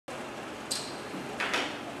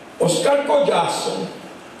Oscar Collazo,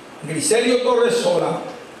 Griselio Torresola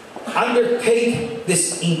undertake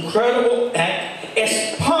this incredible act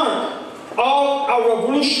as part of a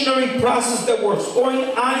revolutionary process that was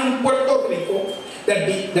going on in Puerto Rico that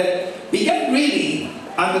began really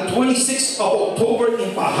on the 26th of October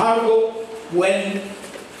in Fajardo, when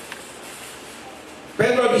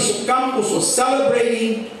Pedro Albizu Campos was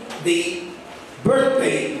celebrating the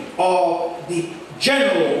birthday of the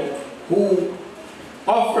general who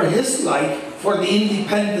offered his life for the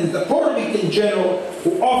independence, the Puerto Rican general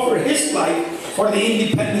who offered his life for the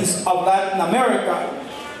independence of Latin America,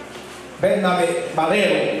 General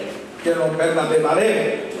Bernabé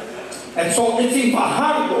Valero. And so it's in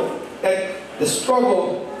Fajardo that the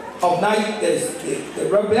struggle of the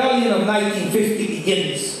rebellion of 1950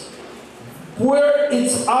 begins, where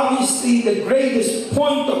it's obviously the greatest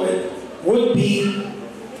point of it would be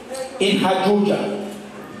in Jayuya.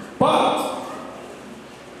 But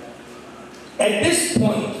at this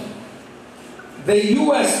point, the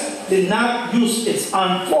U.S. did not use its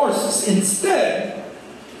armed forces. Instead,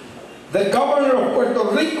 the governor of Puerto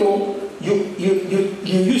Rico, you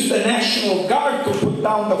used the National Guard to put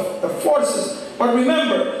down the forces. But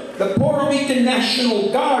remember, the Puerto Rican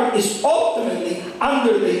National Guard is ultimately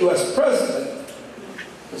under the U.S. president,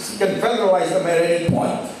 because he can federalize them at any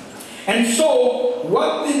point. And so,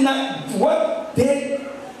 what did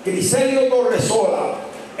Griselio Torresola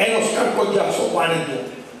and Oscar Collazo want to do?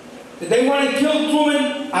 Did they want to kill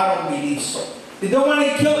Truman? I don't believe so. Did they want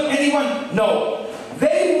to kill anyone? No.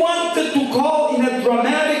 They wanted to call in a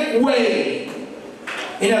dramatic way,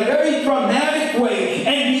 in a very dramatic way,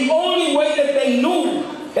 and the only way that they knew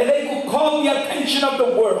that they could call the attention of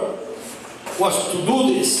the world was to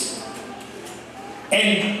do this,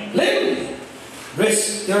 and literally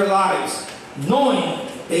risk their lives, knowing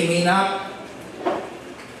they may not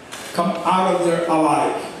come out of there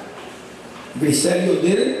alive. Griselio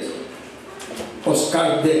did it,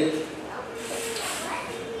 Oscar did.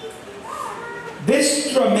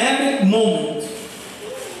 This dramatic moment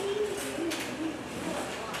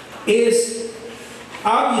is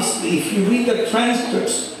obviously, if you read the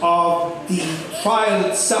transcripts of the trial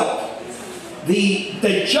itself,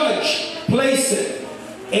 the judge placed it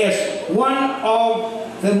as one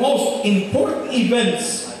of the most important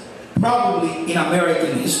events probably in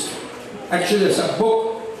American history. Actually, there's a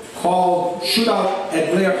book called Shootout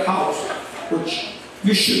at Blair House, which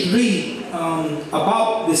you should read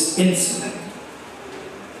about this incident.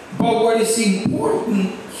 But what is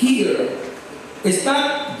important here is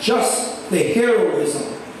not just the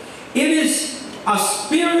heroism. It is a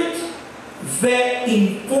spirit that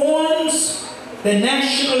informs the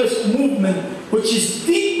nationalist movement, which is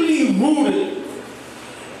deeply rooted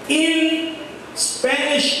in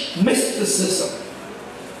Spanish mysticism.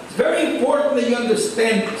 It's very important that you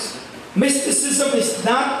understand this. Mysticism is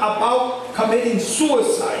not about committing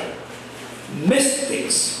suicide.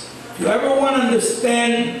 Mystics, if you ever want to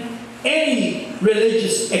understand any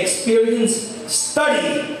religious experience,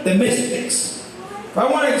 study the mystics. If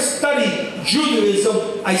I want to study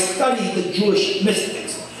Judaism, I study the Jewish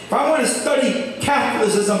mystics. If I want to study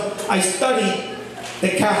Catholicism, I study the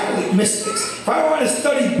Catholic mystics. If I want to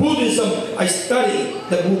study Buddhism, I study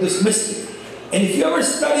the Buddhist mystics. And if you ever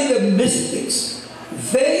study the mystics,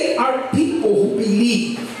 they are people who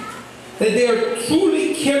believe that they are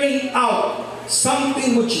truly carrying out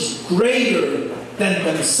something which is greater than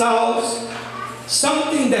themselves,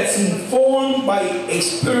 something that's informed by a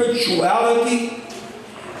spirituality,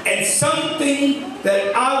 and something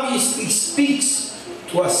that obviously speaks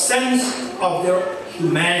to a sense of their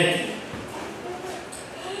humanity.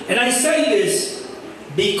 And I say this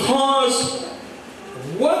because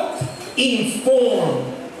what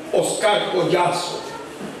informed Oscar Collazo?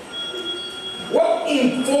 What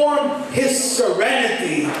informed his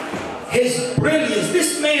serenity, his brilliance?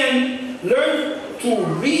 This man learned to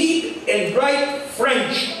read and write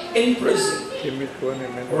French in prison.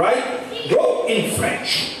 All right? Wrote in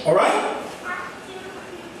French. All right?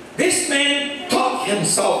 This man taught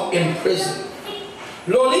himself in prison.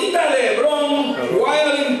 Lolita Lebron,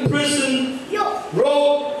 while in prison,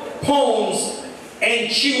 wrote poems,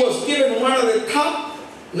 and she was given one of the top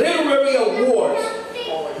literary awards,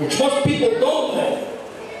 which most people don't know,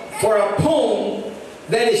 for a poem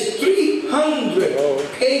that is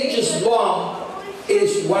 300 pages long. It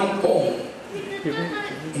is one poem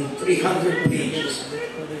in 300 pages,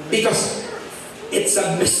 because it's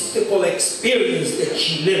a mystical experience that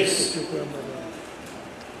she lives.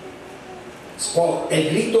 It's called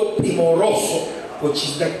El Grito Primoroso, which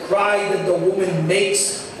is the cry that the woman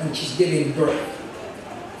makes when she's giving birth.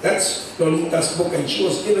 That's Lolita's book, and she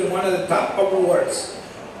was given one of the top awards.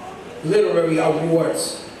 literary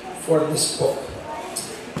awards for this book.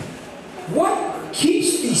 What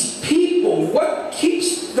keeps these people, what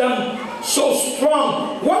keeps them so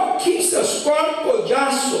strong? What keeps Oscar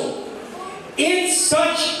Collazo in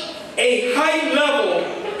such a high level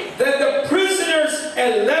that the prisoners,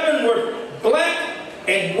 11 were black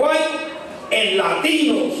and white and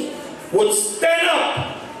Latinos, would stand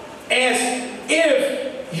up as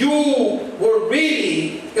if you were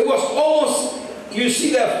really, it was almost, you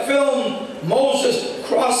see that film, Moses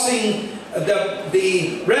crossing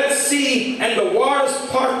the Red Sea and the waters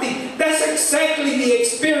parting. That's exactly the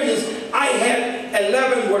experience I had at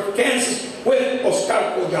Leavenworth, Kansas with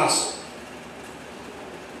Oscar Collazo.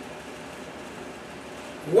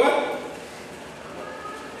 What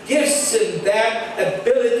gives him that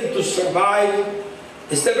ability to survive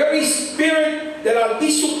is the very spirit that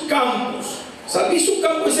Albizu Campos. Albizu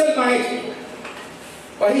Campos is el maestro,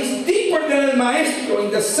 but he's deeper than el maestro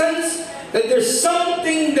in the sense that there's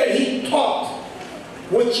something that he taught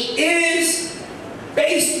which is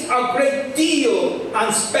based a great deal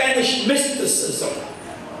on Spanish mysticism.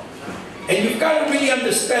 And you've got to really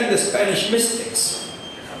understand the Spanish mystics.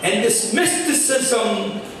 And this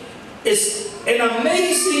mysticism is an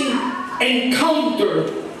amazing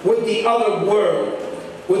encounter with the other world,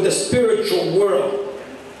 with the spiritual world.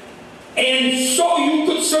 And so you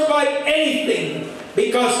could survive anything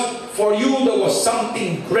because for you there was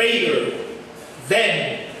something greater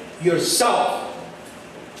than yourself.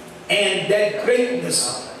 And that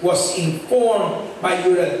greatness was informed by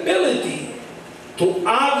your ability to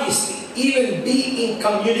obviously even be in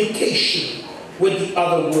communication with the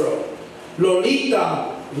other world.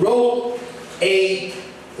 Lolita wrote a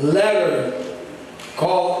letter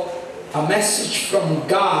called A Message from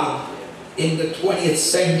God in the 20th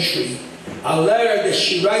century. A letter that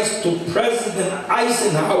she writes to President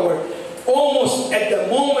Eisenhower almost at the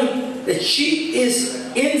moment that she is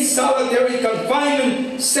in solitary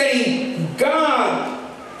confinement, saying, God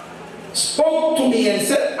spoke to me and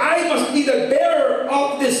said, I must be the bearer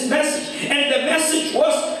of this message. And the message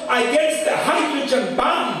was against the hydrogen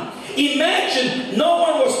bomb. Imagine, no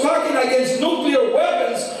one was talking against nuclear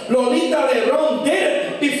weapons. Lolita Lebrón did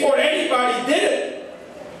it before anybody did it.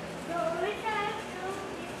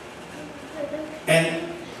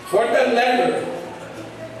 And for the letter,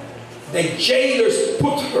 the jailers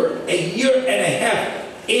put her a year and a half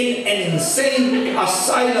in an insane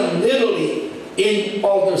asylum, literally in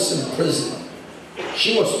Alderson prison.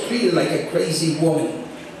 She was treated like a crazy woman.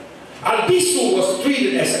 Albizu was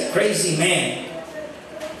treated as a crazy man.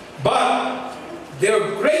 But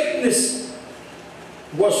their greatness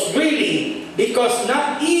was really because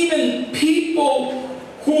not even people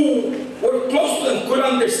who were close to them could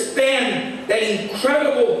understand that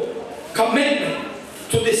incredible commitment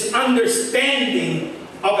to this understanding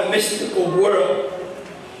of a mystical world.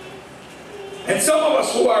 And some of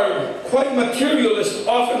us who are quite materialist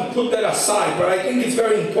often put that aside, but I think it's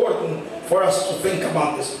very important for us to think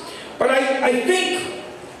about this. But I think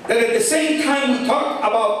that at the same time we talk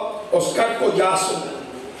about Oscar Collazo,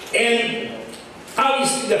 and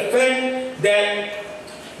obviously the fact that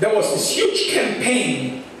there was this huge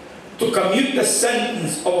campaign to commute the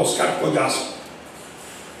sentence of Oscar Collazo,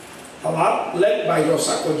 a lot led by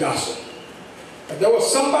Rosa Collazo. But there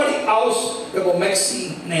was somebody else that will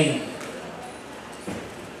Mexi name.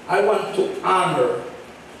 I want to honor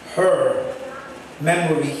her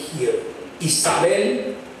memory here.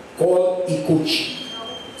 Isabel Col Icuchi.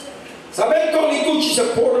 Isabel Col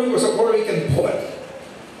Icuchi was a Puerto Rican poet.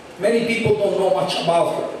 Many people don't know much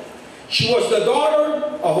about her. She was the daughter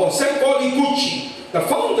of José Col Icuchi, the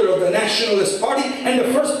founder of the Nationalist Party and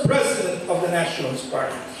the first president of the Nationalist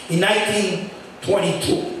Party in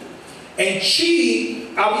 1922. And she,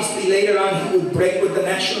 obviously later on, he would break with the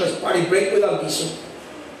Nationalist Party, break with Albizu.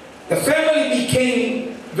 The family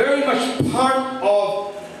became very much part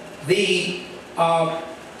of the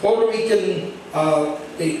Puerto Rican,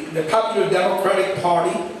 the Popular Democratic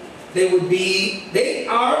Party. They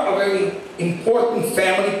are a very important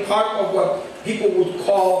family, part of what people would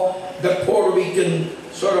call the Puerto Rican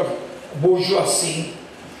sort of bourgeoisie.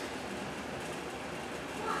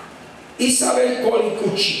 Isabel Col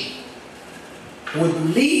Icuchi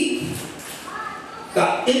would lead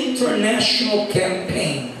the international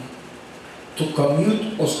campaign to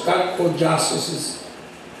commute Oscar Collazo's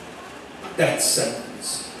death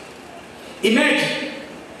sentence. Imagine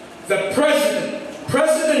the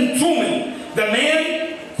President Truman, the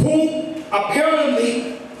man who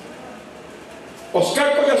apparently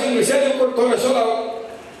Oscar Collazo and Rivera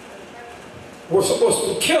were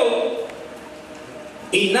supposed to kill,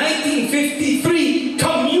 in 1953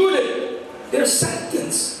 commuted their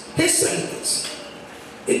sentence. His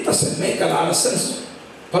It doesn't make a lot of sense.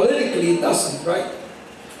 Politically, it doesn't, right?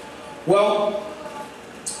 Well,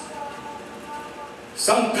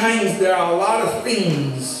 sometimes there are a lot of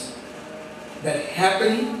things that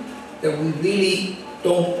happen that we really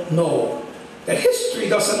don't know, that history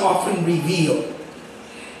doesn't often reveal.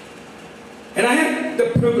 And I had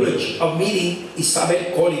the privilege of meeting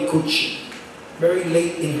Isabel Colicucci very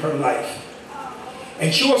late in her life.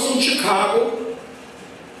 And she was in Chicago,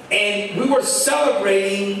 and we were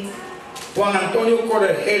celebrating Juan Antonio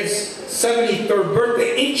Correger's 73rd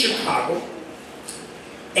birthday in Chicago.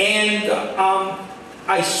 And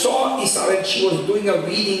I saw Isabel, she was doing a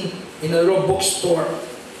reading in a little bookstore.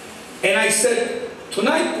 And I said,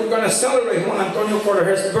 tonight we're going to celebrate Juan Antonio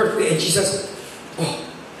Correger's birthday. And she says, oh,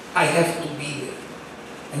 I have to be there.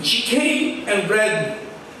 And she came and read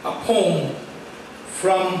a poem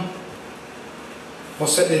from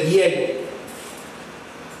José de Diego,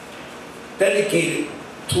 dedicated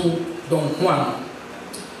to Don Juan.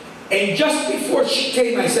 And just before she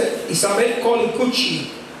came, I said, Isabel Colicucci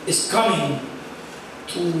is coming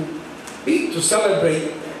to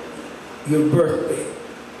celebrate your birthday.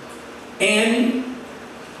 And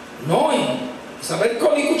knowing Isabel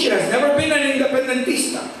Colicucci has never been an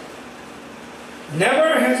independentista,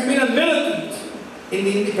 never has been a militant in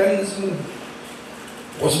the independence movement,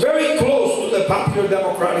 was very close to the Popular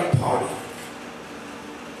Democratic Party.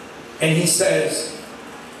 And he says,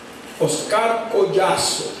 Oscar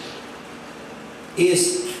Collazo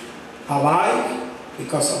is alive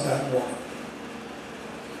because of that woman.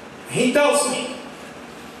 He tells me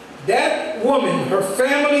that woman, her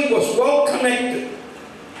family was well connected.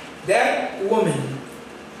 That woman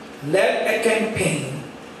led a campaign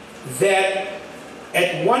that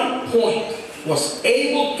at one point was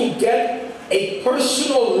able to get a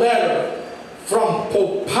personal letter from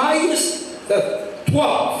Pope Pius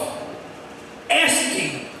XII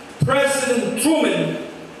asking President Truman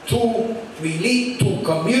to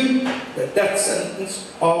commute the death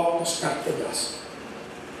sentence of Oscar Collazo.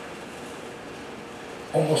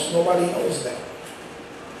 Almost nobody knows that.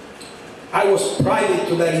 I was privy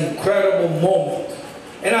to that incredible moment.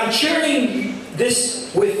 And I'm sharing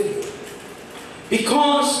this with you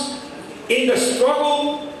because in the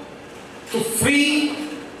struggle to free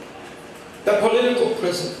the political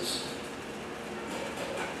prisoners,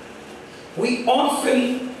 we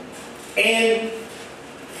often, and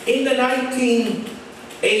in the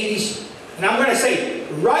 1980s, and I'm going to say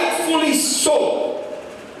rightfully so,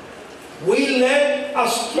 we led a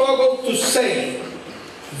struggle to say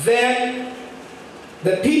that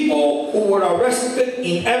the people who were arrested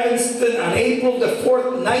in Evanston on April the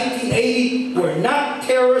 4th, 1980 were not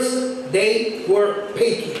terrorists, they were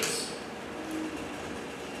patriots.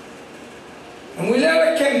 And we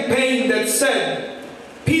led a campaign that said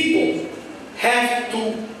people have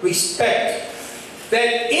to respect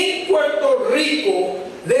that in Puerto Rico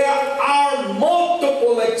there are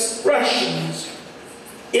multiple expressions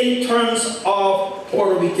in terms of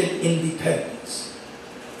Puerto Rican independence.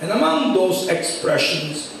 And among those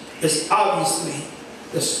expressions is obviously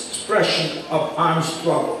the expression of armed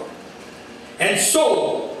struggle. And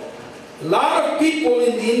so, a lot of people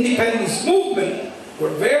in the independence movement were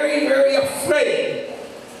very, very afraid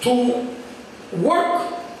to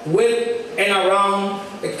work with and around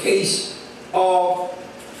the case of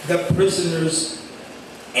the prisoners.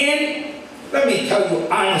 And let me tell you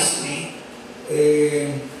honestly,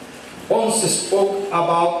 Ponce spoke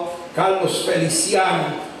about Carlos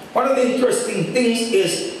Feliciano. One of the interesting things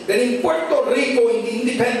is that in Puerto Rico, in the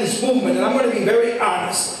independence movement, and I'm going to be very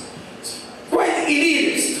honest, it's quite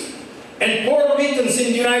elitist, and Puerto Ricans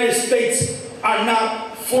in the United States are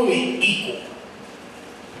not fully equal.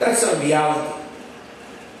 That's a reality.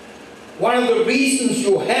 One of the reasons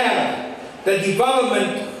you have the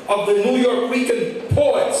development of the New York Rican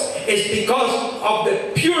poets is because of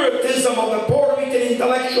the puritanism of the Puerto Rican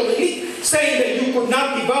intellectual elite, saying that you could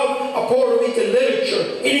not develop a Puerto Rican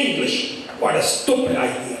literature in English. What a stupid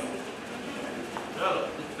idea.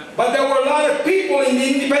 But there were a lot of people in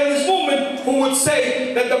the independence movement who would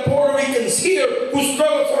say that the Puerto Ricans here who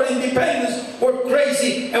struggled for independence were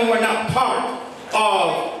crazy and were not part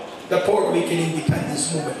of the Puerto Rican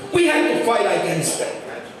independence movement. We had to fight against them.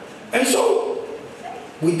 And so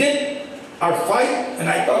we did our fight, and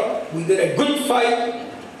I thought we did a good fight.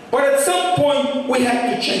 But at some point, we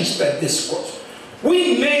had to change that discourse.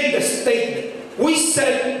 We made the statement. We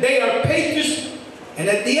said they are patriots, and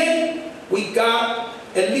at the end, we got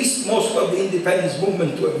at least most of the independence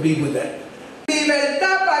movement to agree with that.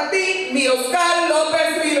 Libertad para ti, mi Oscar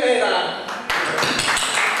López Rivera.